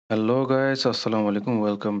Hello guys, assalamu alaikum.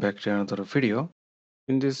 Welcome back to another video.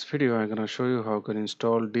 In this video, I'm gonna show you how you can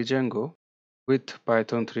install Django with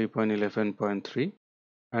Python 3.11.3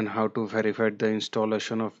 and how to verify the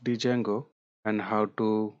installation of Django and how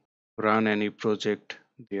to run any project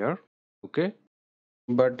there. Okay,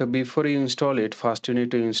 but before you install it, first you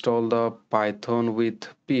need to install the Python with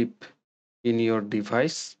PIP in your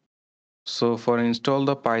device. So for install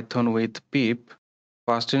the Python with PIP,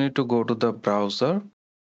 first you need to go to the browser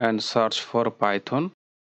and search for Python.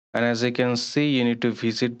 And as you can see, you need to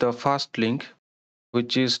visit the first link,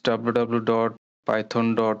 which is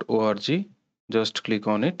www.python.org. Just click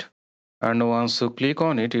on it. And once you click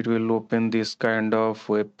on it, it will open this kind of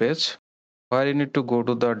web page where you need to go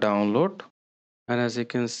to the download. And as you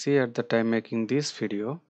can see at the time making this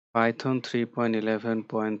video, Python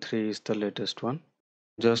 3.11.3 is the latest one.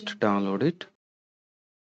 Just download it.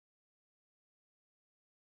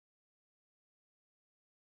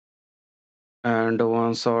 And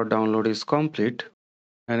once our download is complete,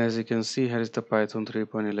 and as you can see, here is the Python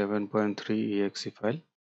 3.11.3 exe file.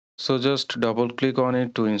 So just double click on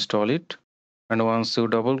it to install it. And once you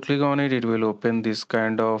double click on it, it will open this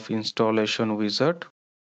kind of installation wizard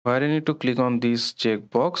where you need to click on this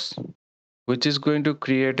checkbox, which is going to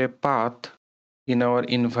create a path in our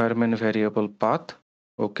environment variable path.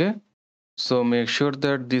 Okay. So make sure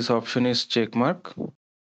that this option is check mark.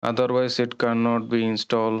 Otherwise it cannot be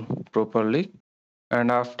installed properly. And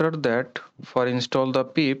after that, for install the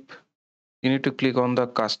pip, you need to click on the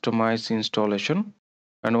customize installation.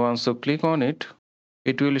 And once you click on it,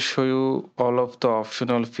 it will show you all of the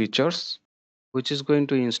optional features which is going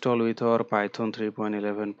to install with our Python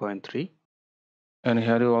 3.11.3. And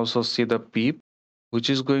here you also see the pip, which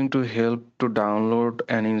is going to help to download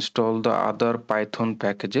and install the other Python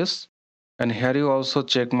packages. And here you also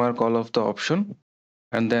check mark all of the option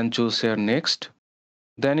and then choose here next.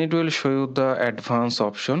 Then it will show you the advanced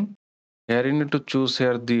option. Here you need to choose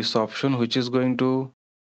here this option, which is going to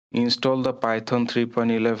install the Python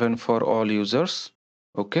 3.11 for all users.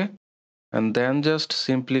 Okay, and then just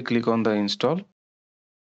simply click on the install.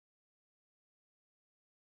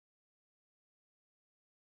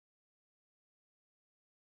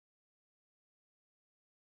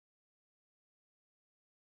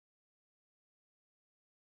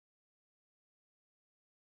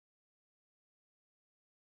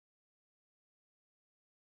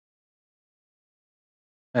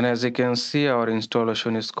 And as you can see, our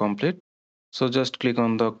installation is complete. So just click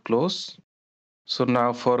on the close. So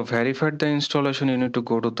now for verify the installation, you need to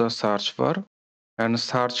go to the search bar and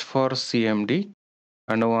search for cmd.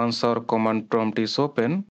 And once our command prompt is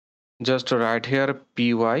open, just write here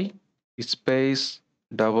py space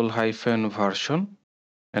double hyphen version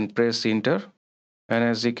and press enter. And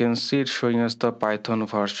as you can see, it's showing us the Python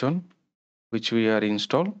version which we are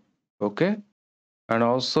installed. Okay. And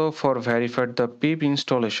also for verify the pip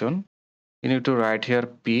installation, you need to write here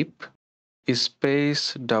pip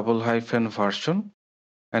space double hyphen version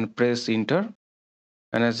and press enter.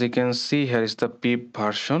 And as you can see, here is the pip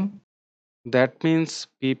version. That means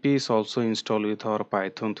pip is also installed with our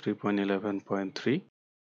Python 3.11.3.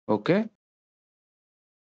 Okay.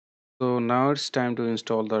 So now it's time to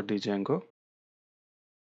install the Django.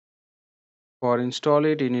 For install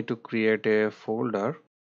it, you need to create a folder.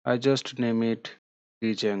 I just name it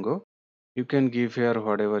Django. You can give here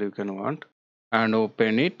whatever you can want and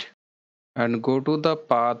open it and go to the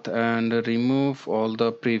path and remove all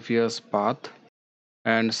the previous path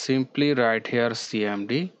and simply write here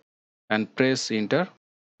cmd and press enter,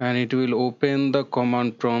 and it will open the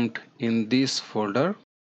command prompt in this folder.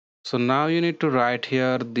 So now you need to write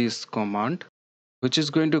here this command, which is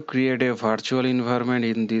going to create a virtual environment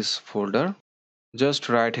in this folder. Just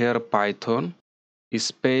write here python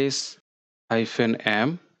space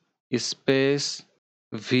 -m space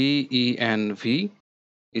venv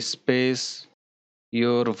space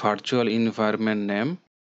your virtual environment name.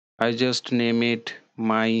 I just name it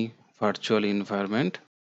my virtual environment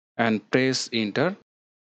and press enter.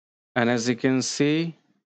 And as you can see,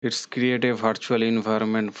 it's create a virtual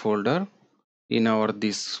environment folder in our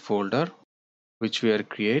this folder which we are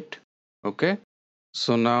create. Okay.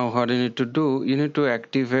 So now what you need to do, you need to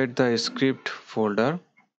activate the script folder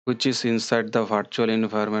which is inside the virtual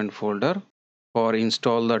environment folder for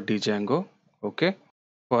install the Django. Okay.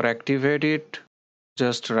 For activate it,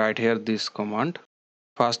 just write here this command.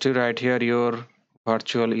 First you write here your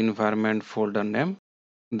virtual environment folder name,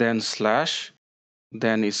 then slash,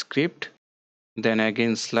 then script, then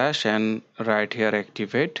again slash and write here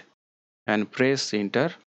activate and press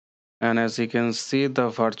enter. And as you can see, the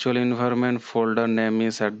virtual environment folder name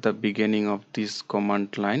is at the beginning of this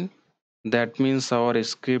command line. That means our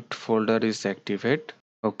script folder is activated.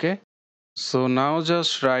 Okay. So now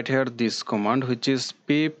just write here this command, which is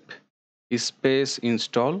pip space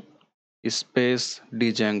install space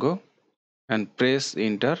django, and press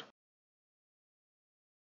enter.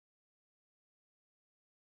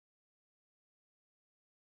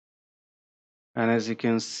 And as you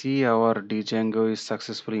can see, our django is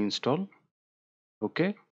successfully installed.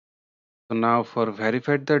 Okay. So now for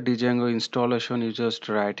verified the django installation, you just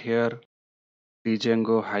write here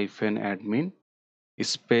django -admin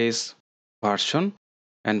space version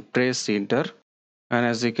and press enter. And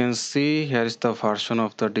as you can see, here is the version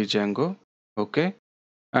of the django. Okay.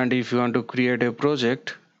 And if you want to create a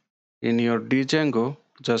project in your django,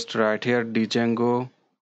 just write here django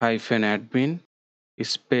 -admin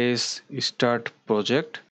space start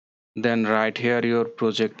project, then write here your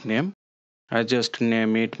project name. I just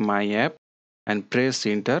name it my app and press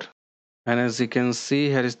enter. And as you can see,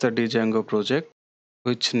 here is the django project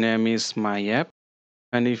which name is my app.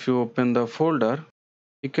 And if you open the folder,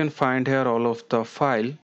 you can find here all of the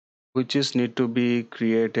file which is need to be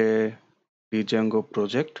create a django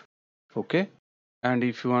project. Okay. And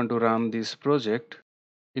if you want to run this project,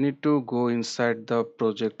 you need to go inside the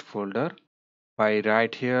project folder by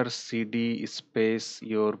write here cd space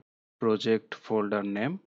your project folder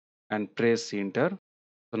name and press enter.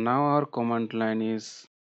 So now our command line is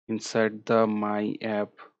inside the my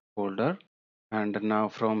app folder, and now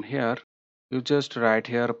from here you just write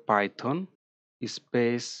here python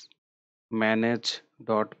space manage.py,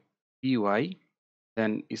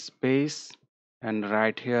 then space and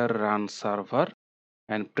write here run server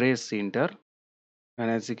and press enter. And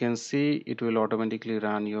as you can see, it will automatically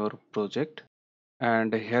run your project.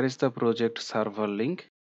 And here is the project server link.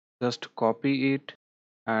 Just copy it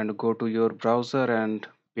and go to your browser and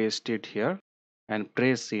paste it here and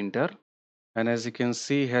press enter. And as you can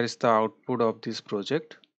see, here is the output of this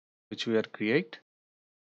project which we are create.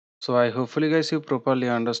 So I hopefully guys you properly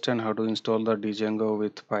understand how to install the Django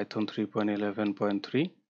with Python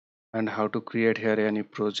 3.11.3 and how to create here any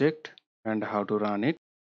project and how to run it.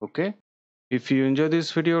 Okay. If you enjoy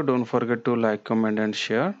this video, don't forget to like, comment and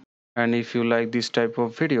share. And if you like this type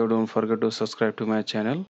of video, don't forget to subscribe to my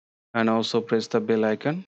channel and also press the bell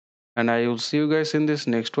icon. And I will see you guys in this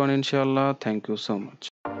next one, inshallah. Thank you so much.